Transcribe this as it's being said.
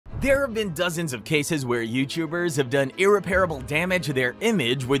There have been dozens of cases where YouTubers have done irreparable damage to their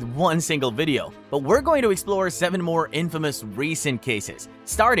image with one single video, but we're going to explore 7 more infamous recent cases,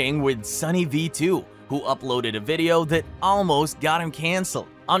 starting with Sunny V2, who uploaded a video that almost got him cancelled.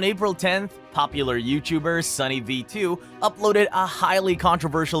 On April 10th, popular YouTuber Sunny V2 uploaded a highly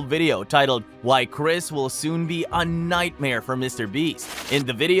controversial video titled "Why Chris Will Soon Be a Nightmare for Mr. Beast." In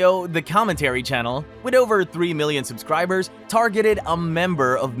the video, the commentary channel, with over 3 million subscribers, targeted a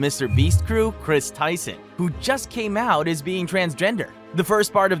member of Mr. Beast crew, Chris Tyson, who just came out as being transgender. The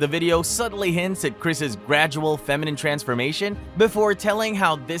first part of the video subtly hints at Chris's gradual feminine transformation before telling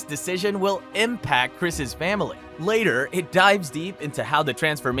how this decision will impact Chris's family. Later, it dives deep into how the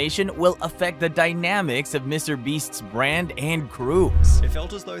transformation will affect the dynamics of Mr. Beast's brand and crews. It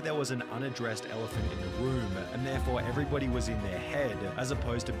felt as though there was an unaddressed elephant in the room, and therefore everybody was in their head, as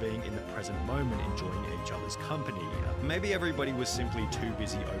opposed to being in the present moment enjoying each other's company. Maybe everybody was simply too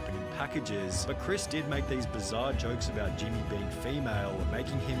busy opening packages, but Chris did make these bizarre jokes about Jimmy being female,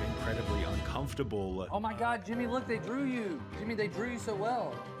 making him incredibly uncomfortable. Oh my god, Jimmy, look, they drew you. Jimmy, they drew you so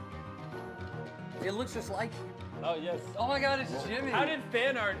well. It looks just like you. Oh, yes. Oh my god, it's Jimmy. How did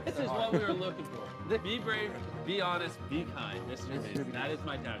fan art? This is what we were looking for. Be brave, be honest, be kind. That is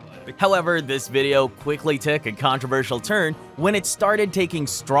my tagline. However, this video quickly took a controversial turn when it started taking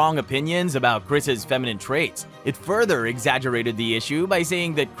strong opinions about Chris's feminine traits. It further exaggerated the issue by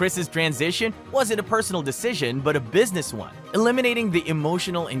saying that Chris's transition wasn't a personal decision but a business one, eliminating the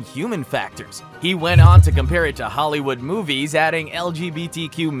emotional and human factors. He went on to compare it to Hollywood movies, adding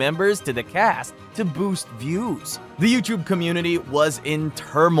LGBTQ members to the cast to boost views. The YouTube community was in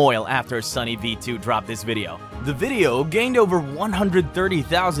turmoil after Sunny V2 dropped this video. The video gained over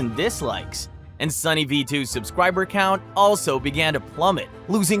 130,000 dislikes, and Sunny V2's subscriber count also began to plummet,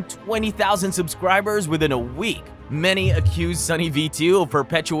 losing 20,000 subscribers within a week. Many accused Sunny V2 of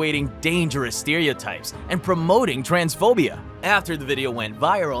perpetuating dangerous stereotypes and promoting transphobia. After the video went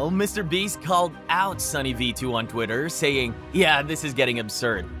viral, Mr. Beast called out Sunny V2 on Twitter, saying, "Yeah, this is getting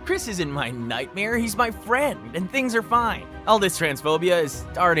absurd. Chris isn't my nightmare, he's my friend, and things are fine. All this transphobia is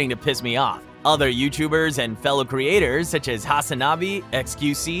starting to piss me off." Other YouTubers and fellow creators such as Hasanabi,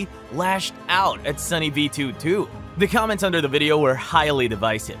 XQC, lashed out at Sunny V2 too. The comments under the video were highly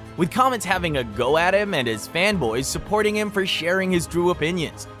divisive, with comments having a go at him and his fanboys supporting him for sharing his true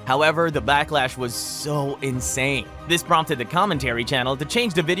opinions. However, the backlash was so insane. This prompted the commentary channel to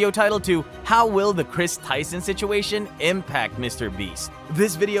change the video title to "How Will the Chris Tyson Situation Impact Mr. Beast?"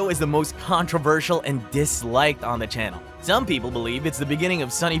 This video is the most controversial and disliked on the channel. Some people believe it's the beginning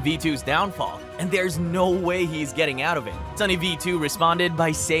of Sunny V2's downfall, and there's no way he's getting out of it. Sunny V2 responded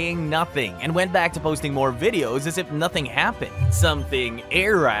by saying nothing and went back to posting more videos as if nothing happened, something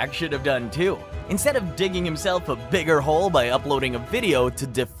Irreparable should have done too. Instead of digging himself a bigger hole by uploading a video to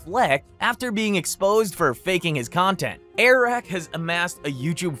deflect after being exposed for faking his content, Irreparable has amassed a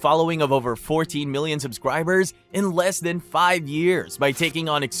YouTube following of over 14 million subscribers in less than 5 years by taking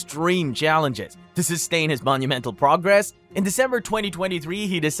on extreme challenges. To sustain his monumental progress, in December 2023,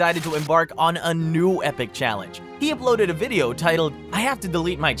 he decided to embark on a new epic challenge. He uploaded a video titled "I Have to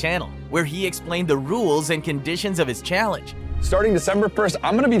Delete My Channel," where he explained the rules and conditions of his challenge. Starting December 1st,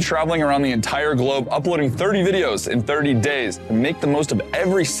 I'm going to be traveling around the entire globe, uploading 30 videos in 30 days to make the most of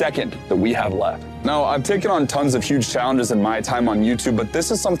every second that we have left. Now, I've taken on tons of huge challenges in my time on YouTube, but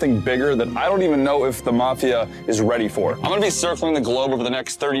this is something bigger that I don't even know if the Mafia is ready for. I'm going to be circling the globe over the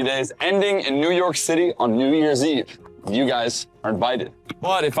next 30 days, ending in New York City on New Year's Eve. You guys are invited.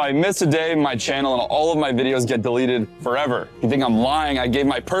 But if I miss a day, my channel and all of my videos get deleted forever. You think I'm lying? I gave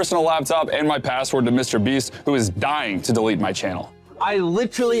my personal laptop and my password to Mr. Beast, who is dying to delete my channel. I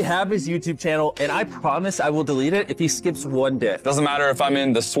literally have his YouTube channel, and I promise I will delete it if he skips one day. Doesn't matter if I'm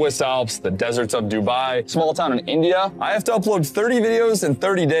in the Swiss Alps, the deserts of Dubai, small town in India, I have to upload 30 videos in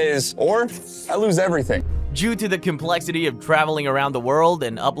 30 days, or I lose everything. Due to the complexity of traveling around the world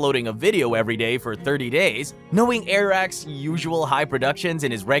and uploading a video every day for 30 days, knowing Irreparable's usual high productions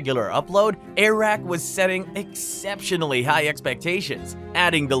in his regular upload, Irreparable was setting exceptionally high expectations.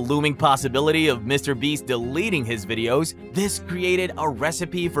 Adding the looming possibility of Mr. Beast deleting his videos, this created a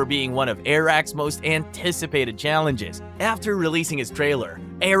recipe for being one of Irreparable's most anticipated challenges. After releasing his trailer,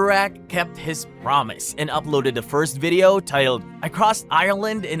 Irreparable kept his promise and uploaded the first video titled "I Crossed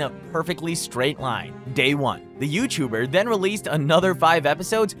Ireland in a Perfectly Straight Line, Day 1. The YouTuber then released another 5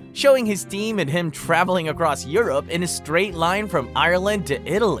 episodes showing his team and him traveling across Europe in a straight line from Ireland to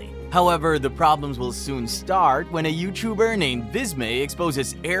Italy. However, the problems will soon start when a YouTuber named Visme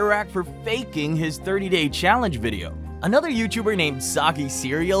exposes Irreparable for faking his 30-day challenge video. Another YouTuber named Soggy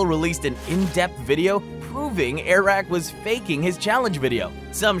Cereal released an in-depth video proving Iraq was faking his challenge video.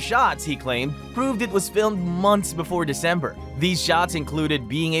 Some shots, he claimed, proved it was filmed months before December. These shots included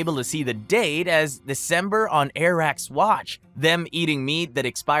being able to see the date as December on Iraq's watch, them eating meat that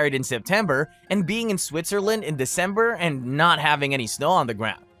expired in September, and being in Switzerland in December and not having any snow on the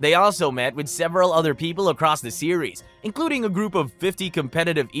ground. They also met with several other people across the series, including a group of 50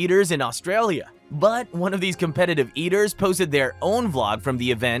 competitive eaters in Australia. But one of these competitive eaters posted their own vlog from the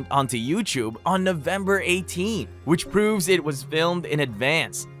event onto YouTube on November 18, which proves it was filmed in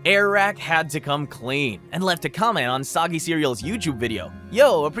advance. Iraq had to come clean and left a comment on Soggy Cereal's YouTube video.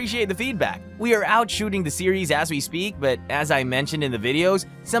 Yo, appreciate the feedback. We are out shooting the series as we speak, but as I mentioned in the videos,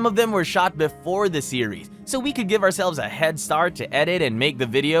 some of them were shot before the series, so we could give ourselves a head start to edit and make the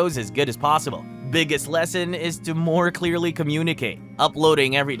videos as good as possible. Biggest lesson is to more clearly communicate,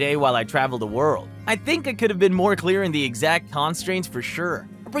 uploading every day while I travel the world. I think I could have been more clear in the exact constraints for sure.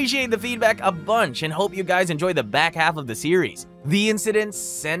 Appreciate the feedback a bunch and hope you guys enjoy the back half of the series. The incident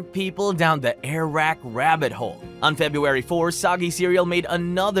sent people down the Iraq rabbit hole. On February 4, Soggy Cereal made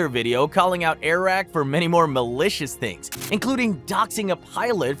another video calling out Iraq for many more malicious things, including doxing a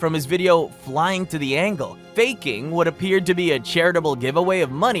pilot from his video Flying to the Angle, faking what appeared to be a charitable giveaway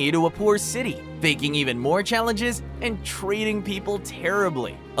of money to a poor city, faking even more challenges, and treating people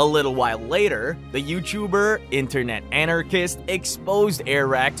terribly. A little while later, the YouTuber, internet anarchist, exposed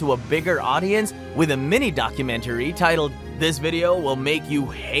Iraq to a bigger audience with a mini documentary titled "This Video Will Make You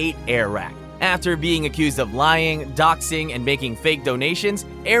Hate Iraq." After being accused of lying, doxing, and making fake donations,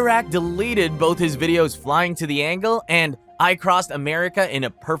 Iraq deleted both his videos Flying to the Angle and I Crossed America in a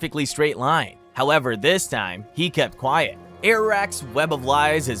Perfectly Straight Line. However, this time, he kept quiet. Iraq's web of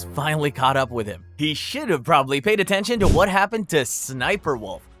lies has finally caught up with him. He should have probably paid attention to what happened to Sniper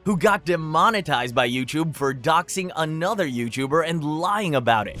Wolf, who got demonetized by YouTube for doxing another YouTuber and lying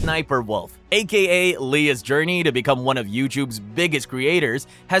about it. Sniper Wolf, aka Leah's journey to become one of YouTube's biggest creators,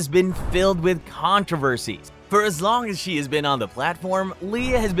 has been filled with controversies. For as long as she has been on the platform,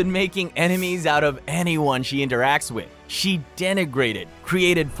 Leah has been making enemies out of anyone she interacts with. She denigrated,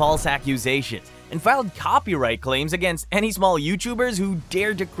 created false accusations, and filed copyright claims against any small YouTubers who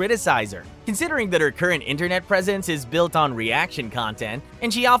dared to criticize her. Considering that her current internet presence is built on reaction content,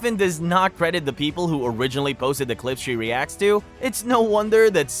 and she often does not credit the people who originally posted the clips she reacts to, it's no wonder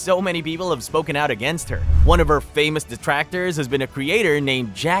that so many people have spoken out against her. One of her famous detractors has been a creator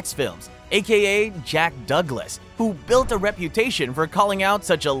named Jack's Films, aka Jack Douglas, who built a reputation for calling out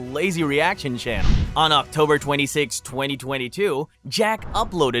such a lazy reaction channel. On October 26, 2022, Jack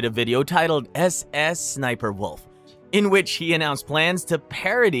uploaded a video titled SS Sniper Wolf, in which he announced plans to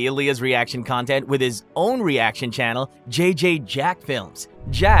parody Leah's reaction content with his own reaction channel, JJ Jack Films.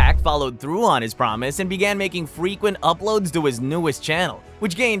 Jack followed through on his promise and began making frequent uploads to his newest channel,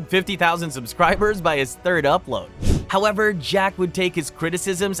 which gained 50,000 subscribers by his third upload. However, Jack would take his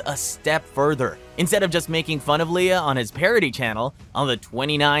criticisms a step further. Instead of just making fun of Leah on his parody channel, on the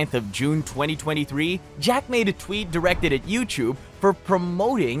 29th of June 2023, Jack made a tweet directed at YouTube for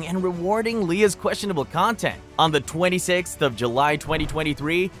promoting and rewarding Leah's questionable content. On the 26th of July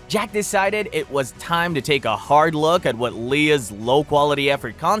 2023, Jack decided it was time to take a hard look at what Leah's low-quality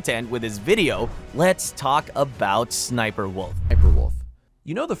effort content with his video, Let's Talk About Sniper Wolf. Sniper Wolf.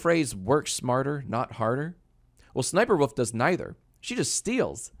 You know the phrase, work smarter, not harder? Well, Sniper Wolf does neither. She just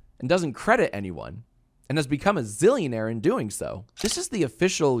steals and doesn't credit anyone, and has become a zillionaire in doing so. This is the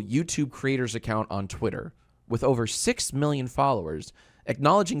official YouTube creators account on Twitter, with over 6 million followers,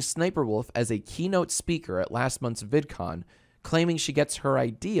 acknowledging Sniper Wolf as a keynote speaker at last month's VidCon, claiming she gets her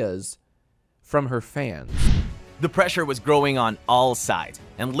ideas from her fans. The pressure was growing on all sides,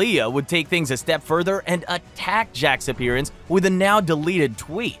 and Leah would take things a step further and attack Jack's appearance with a now deleted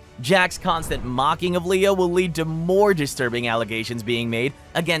tweet. Jack's constant mocking of Leah will lead to more disturbing allegations being made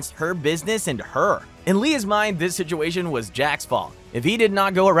against her business and her. In Leah's mind, this situation was Jack's fault. If he did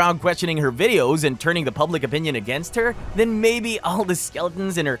not go around questioning her videos and turning the public opinion against her, then maybe all the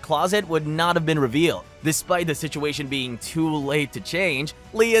skeletons in her closet would not have been revealed. Despite the situation being too late to change,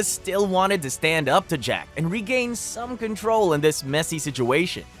 Leah still wanted to stand up to Jack and regain some control in this messy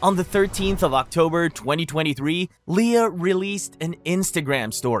situation. On the 13th of October 2023, Leah released an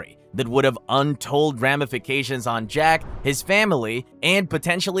Instagram story that would have untold ramifications on Jack, his family, and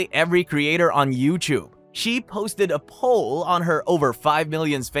potentially every creator on YouTube. She posted a poll on her over 5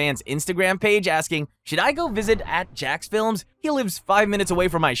 million fans Instagram page asking, "Should I go visit at Jack's Films? He lives 5 minutes away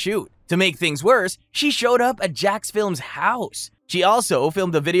from my shoot." To make things worse, she showed up at Jack's Films' house. She also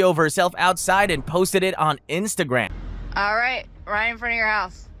filmed a video of herself outside and posted it on Instagram. All right in front of your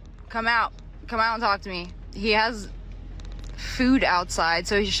house. Come out and talk to me. He has food outside,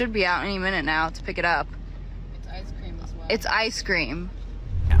 so he should be out any minute now to pick it up. It's ice cream.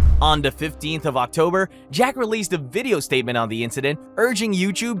 On the 15th of October, Jack released a video statement on the incident, urging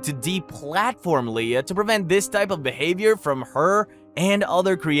YouTube to deplatform Leah to prevent this type of behavior from her and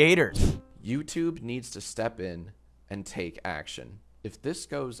other creators. YouTube needs to step in and take action. If this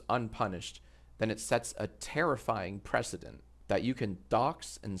goes unpunished, then it sets a terrifying precedent that you can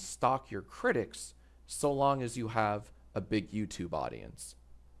dox and stalk your critics so long as you have a big YouTube audience.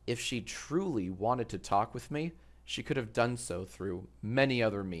 If she truly wanted to talk with me, she could have done so through many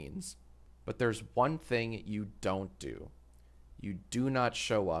other means. But there's one thing you don't do. You do not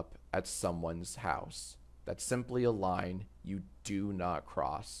show up at someone's house. That's simply a line you do not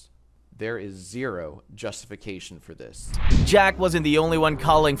cross. There is zero justification for this. Jack wasn't the only one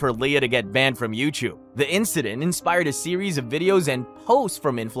calling for Leah to get banned from YouTube. The incident inspired a series of videos and posts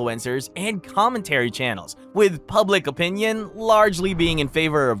from influencers and commentary channels, with public opinion largely being in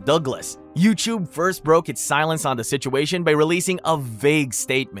favor of Douglas. YouTube first broke its silence on the situation by releasing a vague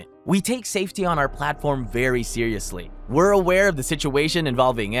statement. "We take safety on our platform very seriously. We're aware of the situation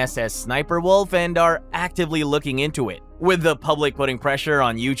involving SS Sniper Wolf and are actively looking into it." With the public putting pressure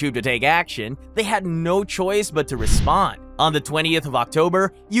on YouTube to take action, they had no choice but to respond. On the 20th of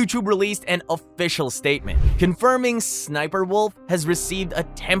October, YouTube released an official statement confirming Sniper Wolf has received a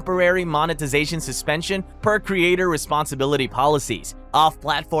temporary monetization suspension per creator responsibility policies.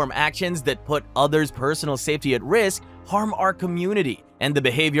 Off-platform actions that put others' personal safety at risk harm our community, and the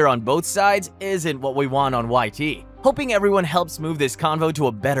behavior on both sides isn't what we want on YT. Hoping everyone helps move this convo to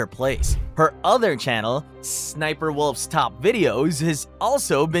a better place. Her other channel, Sniper Wolf's Top Videos, has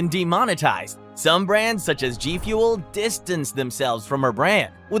also been demonetized. Some brands, such as G Fuel, distanced themselves from her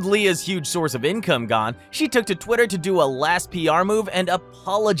brand. With Leah's huge source of income gone, she took to Twitter to do a last PR move and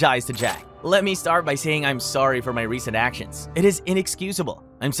apologize to Jack. "Let me start by saying I'm sorry for my recent actions. It is inexcusable.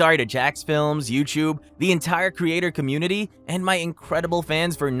 I'm sorry to Jack's Films, YouTube, the entire creator community, and my incredible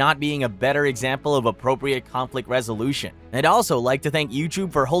fans for not being a better example of appropriate conflict resolution. I'd also like to thank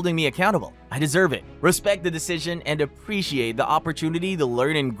YouTube for holding me accountable. I deserve it. Respect the decision and appreciate the opportunity to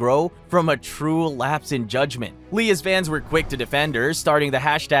learn and grow from a true lapse in judgment." Leah's fans were quick to defend her, starting the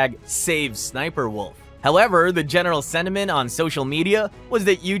hashtag #SaveSniperWolf. However, the general sentiment on social media was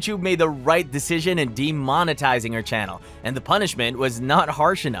that YouTube made the right decision in demonetizing her channel, and the punishment was not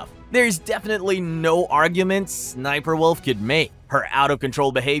harsh enough. There's definitely no argument Sniper Wolf could make. Her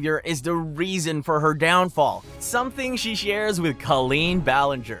out-of-control behavior is the reason for her downfall, something she shares with Colleen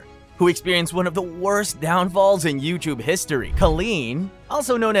Ballinger, who experienced one of the worst downfalls in YouTube history. Colleen,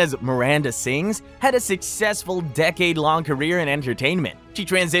 also known as Miranda Sings, had a successful decade-long career in entertainment. She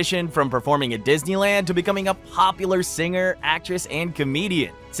transitioned from performing at Disneyland to becoming a popular singer, actress, and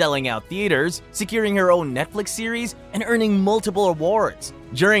comedian, selling out theaters, securing her own Netflix series, and earning multiple awards.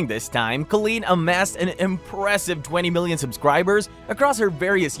 During this time, Colleen amassed an impressive 20 million subscribers across her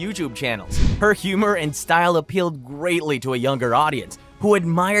various YouTube channels. Her humor and style appealed greatly to a younger audience, who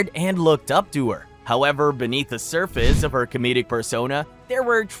admired and looked up to her. However, beneath the surface of her comedic persona, there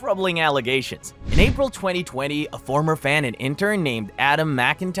were troubling allegations. In April 2020, a former fan and intern named Adam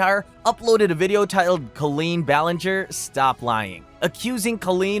McIntyre uploaded a video titled "Colleen Ballinger, Stop Lying," accusing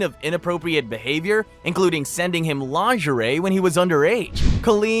Colleen of inappropriate behavior, including sending him lingerie when he was underage.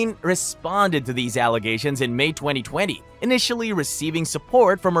 Colleen responded to these allegations in May 2020, initially receiving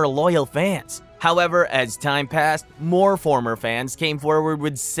support from her loyal fans. However, as time passed, more former fans came forward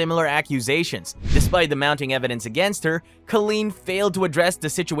with similar accusations. Despite the mounting evidence against her, Colleen failed to address the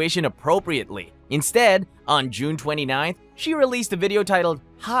situation appropriately. Instead, on June 29th, she released a video titled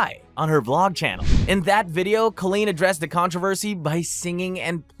 "Hi" on her vlog channel. In that video, Colleen addressed the controversy by singing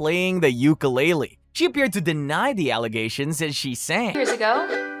and playing the ukulele. She appeared to deny the allegations as she sang. Years ago,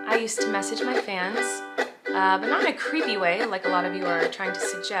 I used to message my fans, but not in a creepy way like a lot of you are trying to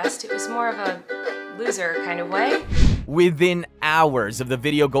suggest. It was more of a loser kind of way. Within hours of the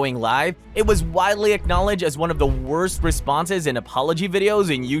video going live, it was widely acknowledged as one of the worst responses in apology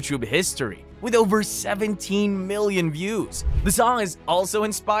videos in YouTube history, with over 17 million views. The song has also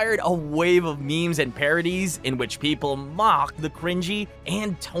inspired a wave of memes and parodies in which people mock the cringy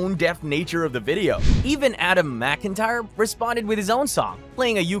and tone-deaf nature of the video. Even Adam McIntyre responded with his own song,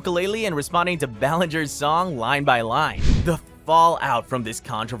 playing a ukulele and responding to Ballinger's song line by line. The fallout from this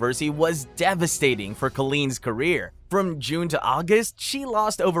controversy was devastating for Colleen's career. From June to August, she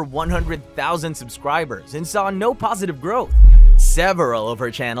lost over 100,000 subscribers and saw no positive growth. Several of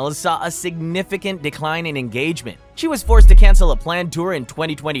her channels saw a significant decline in engagement. She was forced to cancel a planned tour in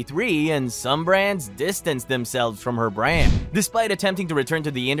 2023, and some brands distanced themselves from her brand. Despite attempting to return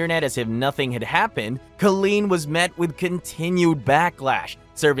to the internet as if nothing had happened, Colleen was met with continued backlash.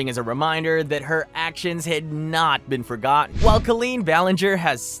 serving as a reminder that her actions had not been forgotten. While Colleen Ballinger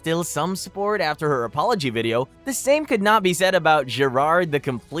has still some support after her apology video, the same could not be said about Gerard the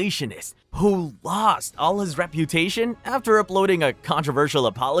Completionist, who lost all his reputation after uploading a controversial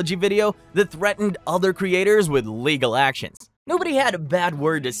apology video that threatened other creators with legal actions. Nobody had a bad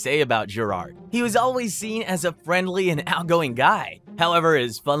word to say about Gerard. He was always seen as a friendly and outgoing guy. However,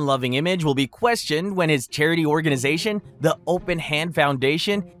 his fun-loving image will be questioned when his charity organization, the Open Hand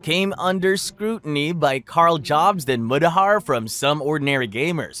Foundation, came under scrutiny by Carl Jobs and Mudahar from Some Ordinary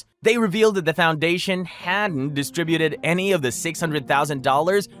Gamers. They revealed that the foundation hadn't distributed any of the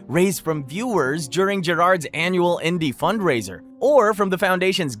 $600,000 raised from viewers during Gerard's annual indie fundraiser, or from the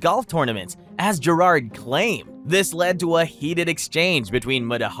foundation's golf tournaments, as Gerard claimed. This led to a heated exchange between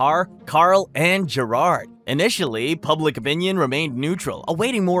Mudahar, Carl, and Gerard. Initially, public opinion remained neutral,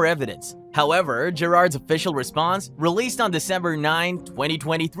 awaiting more evidence. However, Gerard's official response, released on December 9,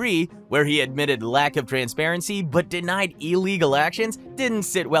 2023, where he admitted lack of transparency but denied illegal actions, didn't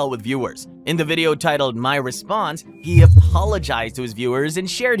sit well with viewers. In the video titled My Response, he apologized to his viewers and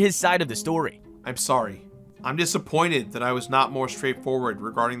shared his side of the story. I'm sorry. I'm disappointed that I was not more straightforward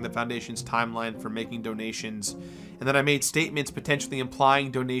regarding the foundation's timeline for making donations, and that I made statements potentially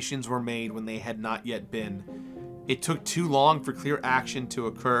implying donations were made when they had not yet been. It took too long for clear action to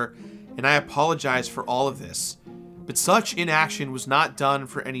occur, and I apologize for all of this. But such inaction was not done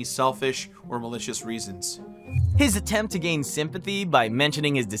for any selfish or malicious reasons. His attempt to gain sympathy by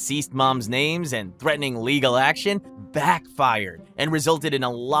mentioning his deceased mom's names and threatening legal action backfired and resulted in a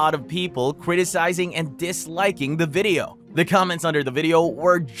lot of people criticizing and disliking the video. The comments under the video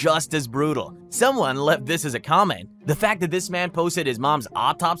were just as brutal. Someone left this as a comment: "The fact that this man posted his mom's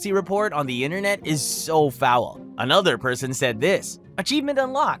autopsy report on the internet is so foul." Another person said this: "Achievement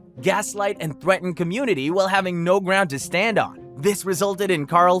unlocked, gaslight and threaten community while having no ground to stand on." This resulted in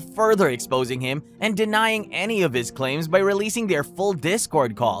Carl further exposing him and denying any of his claims by releasing their full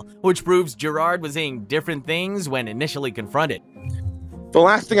Discord call, which proves Gerard was saying different things when initially confronted. The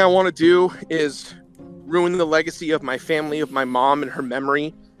last thing I want to do is ruin the legacy of my family, of my mom and her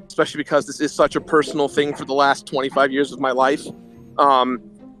memory, especially because this is such a personal thing for the last 25 years of my life.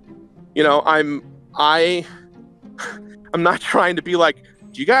 You know, I'm not trying to be like,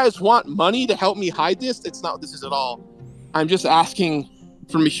 do you guys want money to help me hide this? It's not what this is at all. I'm just asking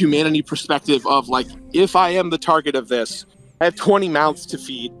from a humanity perspective of, like, if I am the target of this, I have 20 mouths to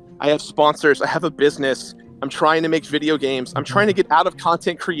feed. I have sponsors. I have a business. I'm trying to make video games. I'm trying to get out of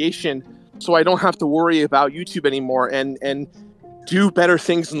content creation so I don't have to worry about YouTube anymore and do better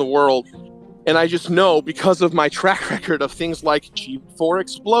things in the world. And I just know, because of my track record of things like G4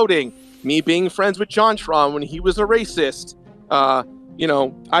 exploding, me being friends with JonTron when he was a racist, you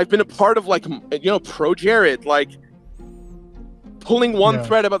know, I've been a part of, like, you know, Pro Jared, like, pulling one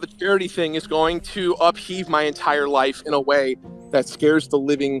thread about the charity thing is going to upheave my entire life in a way that scares the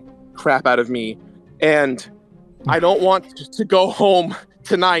living crap out of me. And I don't want to go home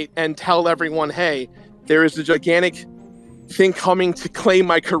tonight and tell everyone, hey, there is a gigantic thing coming to claim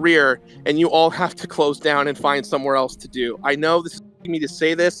my career, and you all have to close down and find somewhere else to do. I know this is me to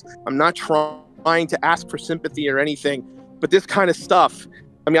say this. I'm not trying to ask for sympathy or anything, but this kind of stuff,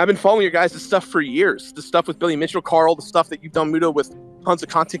 I mean, I've been following your guys' stuff for years. The stuff with Billy Mitchell, Carl, the stuff that you've done, Mudo, with tons of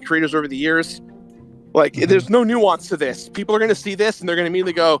content creators over the years. Like, there's no nuance to this. People are going to see this and they're going to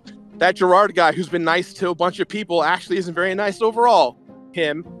immediately go, that Gerard guy who's been nice to a bunch of people actually isn't very nice overall.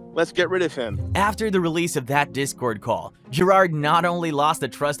 Him, let's get rid of him. After the release of that Discord call, Gerard not only lost the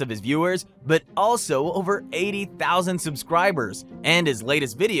trust of his viewers, but also over 80,000 subscribers, and his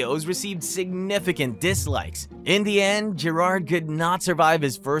latest videos received significant dislikes. In the end, Gerard could not survive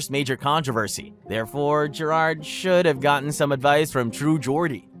his first major controversy. Therefore, Gerard should have gotten some advice from True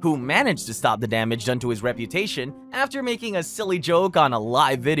Geordie, who managed to stop the damage done to his reputation after making a silly joke on a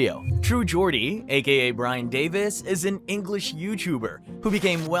live video. True Geordie, aka Brian Davis, is an English YouTuber who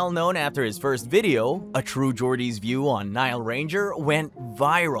became well known after his first video, A True Geordie's View on Nile Ranger, went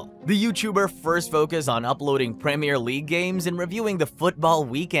viral. The YouTuber first focused on uploading Premier League games and reviewing the football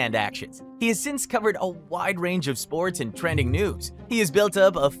weekend actions. He has since covered a wide range of sports and trending news. He has built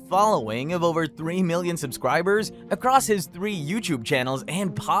up a following of over 3 million subscribers across his 3 YouTube channels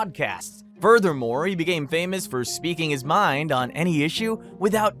and podcasts. Furthermore, he became famous for speaking his mind on any issue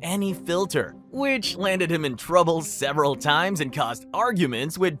without any filter, which landed him in trouble several times and caused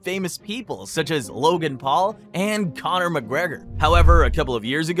arguments with famous people such as Logan Paul and Conor McGregor. However, a couple of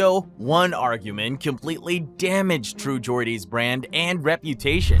years ago, one argument completely damaged True Geordie's brand and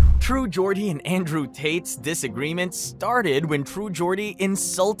reputation. True Geordie and Andrew Tate's disagreement started when True Geordie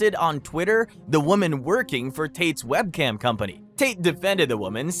insulted on Twitter the woman working for Tate's webcam company. Tate defended the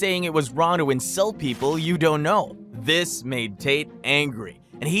woman, saying it was wrong to insult people you don't know. This made Tate angry,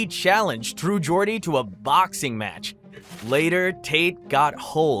 and he challenged True Geordie to a boxing match. Later, Tate got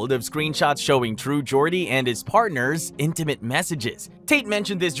hold of screenshots showing True Geordie and his partner's intimate messages. Tate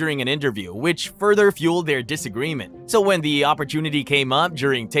mentioned this during an interview, which further fueled their disagreement. So when the opportunity came up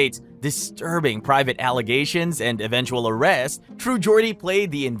during Tate's disturbing private allegations and eventual arrest, True Geordie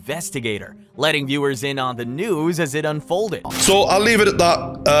played the investigator, letting viewers in on the news as it unfolded. So I'll leave it at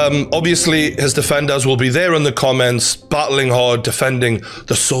that. Obviously, his defenders will be there in the comments, battling hard, defending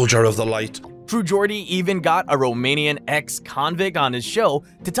the soldier of the light. True Geordie even got a Romanian ex-convict on his show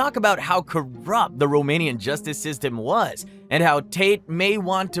to talk about how corrupt the Romanian justice system was and how Tate may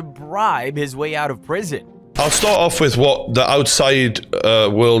want to bribe his way out of prison. I'll start off with what the outside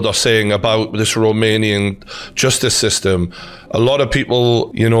world are saying about this Romanian justice system. A lot of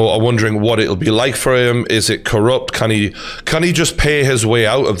people, are wondering what it'll be like for him. Is it corrupt? Can he just pay his way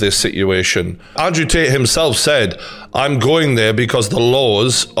out of this situation? Andrew Tate himself said, "I'm going there because the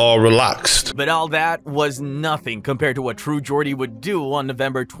laws are relaxed." But all that was nothing compared to what True Geordie would do on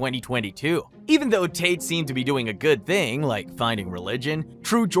November 2022. Even though Tate seemed to be doing a good thing, like finding religion,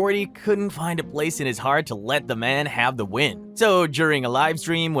 True Geordie couldn't find a place in his heart to let the man have the win. So during a live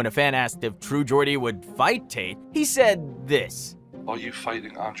stream, when a fan asked if True Geordie would fight Tate, he said this. Are you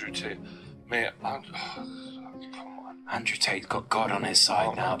fighting Andrew Tate? Mate, come on. Andrew Tate got God on his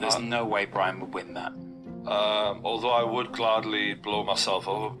side now. There's no way Brian would win that. Although I would gladly blow myself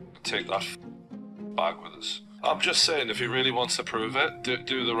up, take that back with us. I'm just saying, if he really wants to prove it,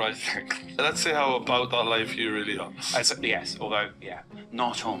 do the right thing. Let's see how about that life you really are. Yes, although,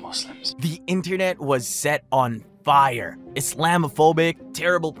 not all Muslims. The internet was set on fire. Islamophobic,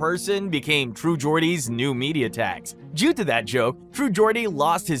 terrible person became True Geordie's new media tags. Due to that joke, True Geordie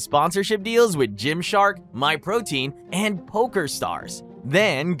lost his sponsorship deals with Gymshark, MyProtein, and PokerStars,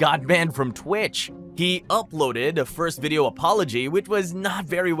 then got banned from Twitch. He uploaded a first video apology, which was not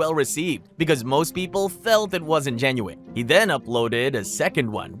very well received because most people felt it wasn't genuine. He then uploaded a second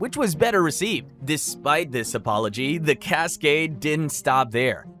one, which was better received. Despite this apology, the cascade didn't stop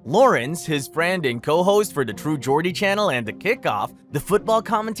there. Lawrence, his friend and co-host for the True Geordie channel and The Kickoff, the football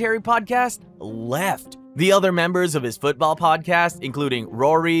commentary podcast, left. The other members of his football podcast, including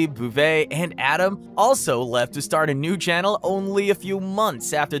Rory, Bouvet, and Adam, also left to start a new channel only a few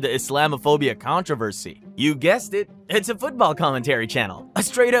months after the Islamophobia controversy. You guessed it, it's a football commentary channel, a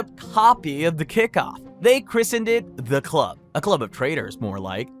straight-up copy of The Kickoff. They christened it The Club, a club of traitors more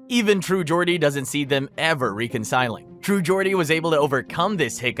like. Even True Geordie doesn't see them ever reconciling. True Geordie was able to overcome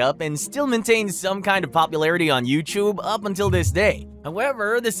this hiccup and still maintain some kind of popularity on YouTube up until this day.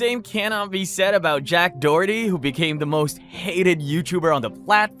 However, the same cannot be said about Jack Doherty, who became the most hated YouTuber on the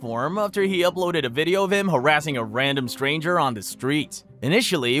platform after he uploaded a video of him harassing a random stranger on the streets.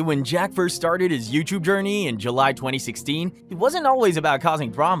 Initially, when Jack first started his YouTube journey in July 2016, it wasn't always about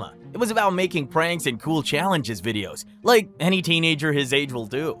causing drama. It was about making pranks and cool challenges videos, like any teenager his age will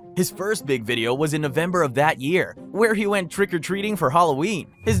do. His first big video was in November of that year, where he went trick-or-treating for Halloween.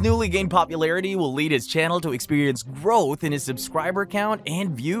 His newly gained popularity will lead his channel to experience growth in his subscriber count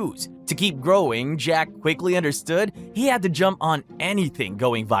and views. To keep growing, Jack quickly understood he had to jump on anything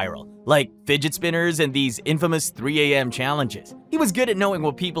going viral, like fidget spinners and these infamous 3 a.m. challenges. He was good at knowing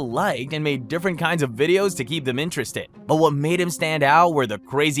what people liked and made different kinds of videos to keep them interested. But what made him stand out were the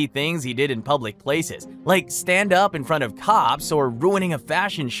crazy things he did in public places, like stand up in front of cops or ruining a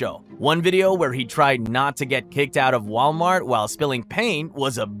fashion show. One video where he tried not to get kicked out of Walmart while spilling paint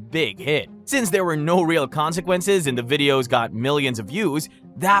was a big hit. Since there were no real consequences and the videos got millions of views,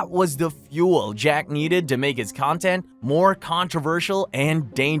 that was the fuel Jack needed to make his content more controversial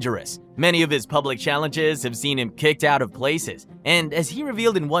and dangerous. Many of his public challenges have seen him kicked out of places, and as he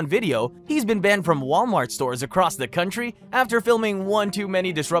revealed in one video, he's been banned from Walmart stores across the country after filming one too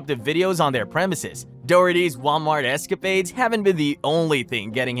many disruptive videos on their premises. Doherty's Walmart escapades haven't been the only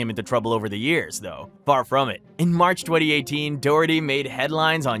thing getting him into trouble over the years, though. Far from it. In March 2018, Doherty made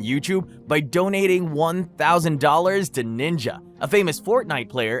headlines on YouTube by donating $1,000 to Ninja, a famous Fortnite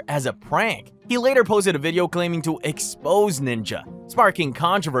player, as a prank. He later posted a video claiming to expose Ninja, sparking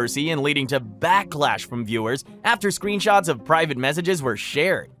controversy and leading to backlash from viewers after screenshots of private messages were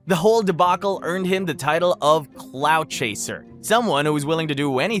shared. The whole debacle earned him the title of Clout Chaser, someone who was willing to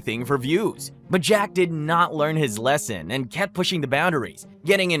do anything for views. But Jack did not learn his lesson and kept pushing the boundaries,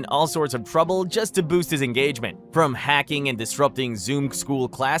 getting in all sorts of trouble just to boost his engagement. From hacking and disrupting Zoom school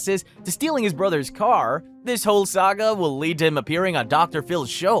classes to stealing his brother's car, this whole saga will lead to him appearing on Dr. Phil's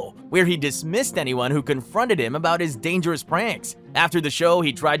show, where he dismissed anyone who confronted him about his dangerous pranks. After the show,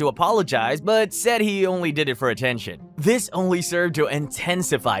 he tried to apologize, but said he only did it for attention. This only served to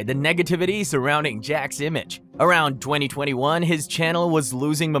intensify the negativity surrounding Jack's image. Around 2021, his channel was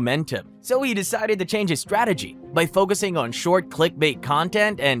losing momentum, so he decided to change his strategy by focusing on short clickbait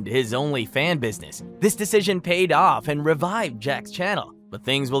content and his only fan business. This decision paid off and revived Jack's channel, but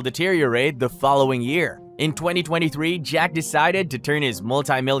things will deteriorate the following year. In 2023, Jack decided to turn his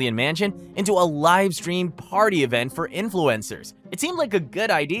multi-million mansion into a live stream party event for influencers. It seemed like a good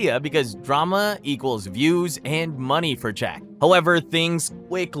idea because drama equals views and money for Jack. However, things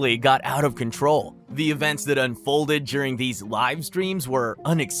quickly got out of control. The events that unfolded during these live streams were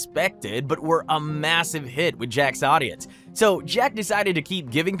unexpected, but were a massive hit with Jack's audience. So Jack decided to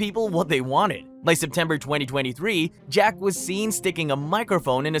keep giving people what they wanted. By September 2023, Jack was seen sticking a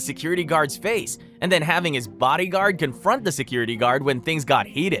microphone in a security guard's face and then having his bodyguard confront the security guard when things got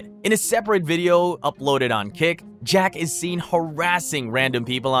heated. In a separate video uploaded on Kick, Jack is seen harassing random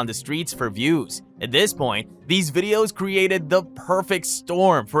people on the streets for views. At this point, these videos created the perfect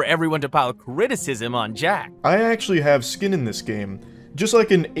storm for everyone to pile criticism on Jack. I actually have skin in this game. Just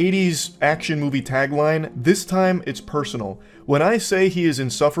like an 80s action movie tagline, this time it's personal. When I say he is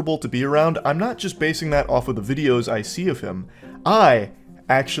insufferable to be around, I'm not just basing that off of the videos I see of him. I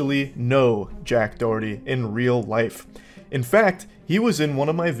actually know Jack Doherty in real life. In fact, he was in one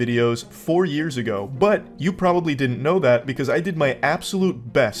of my videos 4 years ago, but you probably didn't know that because I did my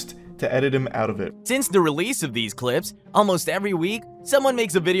absolute best to edit him out of it. Since the release of these clips, almost every week, someone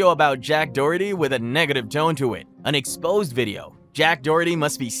makes a video about Jack Doherty with a negative tone to it, an exposed video. Jack Doherty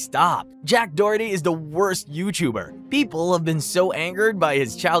must be stopped. Jack Doherty is the worst YouTuber. People have been so angered by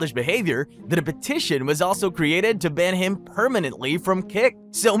his childish behavior that a petition was also created to ban him permanently from Kick.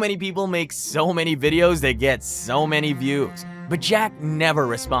 So many people make so many videos that get so many views, but Jack never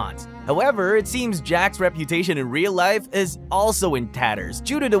responds. However, it seems Jack's reputation in real life is also in tatters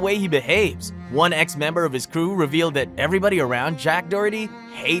due to the way he behaves. One ex-member of his crew revealed that everybody around Jack Doherty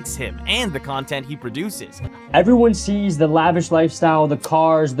hates him and the content he produces. Everyone sees the lavish lifestyle, the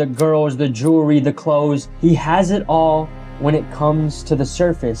cars, the girls, the jewelry, the clothes. He has it all when it comes to the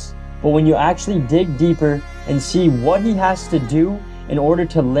surface. But when you actually dig deeper and see what he has to do in order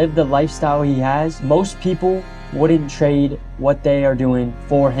to live the lifestyle he has, most people wouldn't trade what they are doing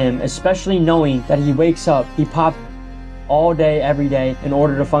for him, especially knowing that he wakes up, he pops all day, every day in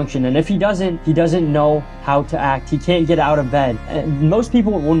order to function. And if he doesn't know how to act. He can't get out of bed. And most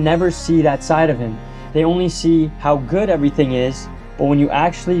people will never see that side of him. They only see how good everything is. But when you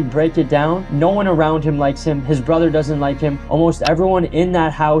actually break it down, no one around him likes him. His brother doesn't like him. Almost everyone in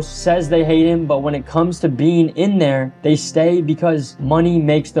that house says they hate him, but when it comes to being in there, they stay because money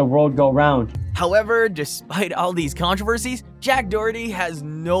makes the world go round. However, despite all these controversies, Jack Doherty has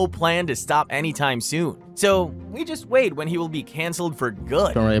no plan to stop anytime soon. So we just wait when he will be canceled for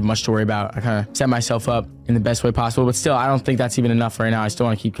good. Don't really have much to worry about. I kind of set myself up in the best way possible, but still, I don't think that's even enough right now. I still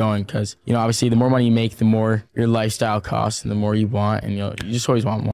want to keep going because, you know, obviously the more money you make, the more your lifestyle costs and the more you want, and you just always want more.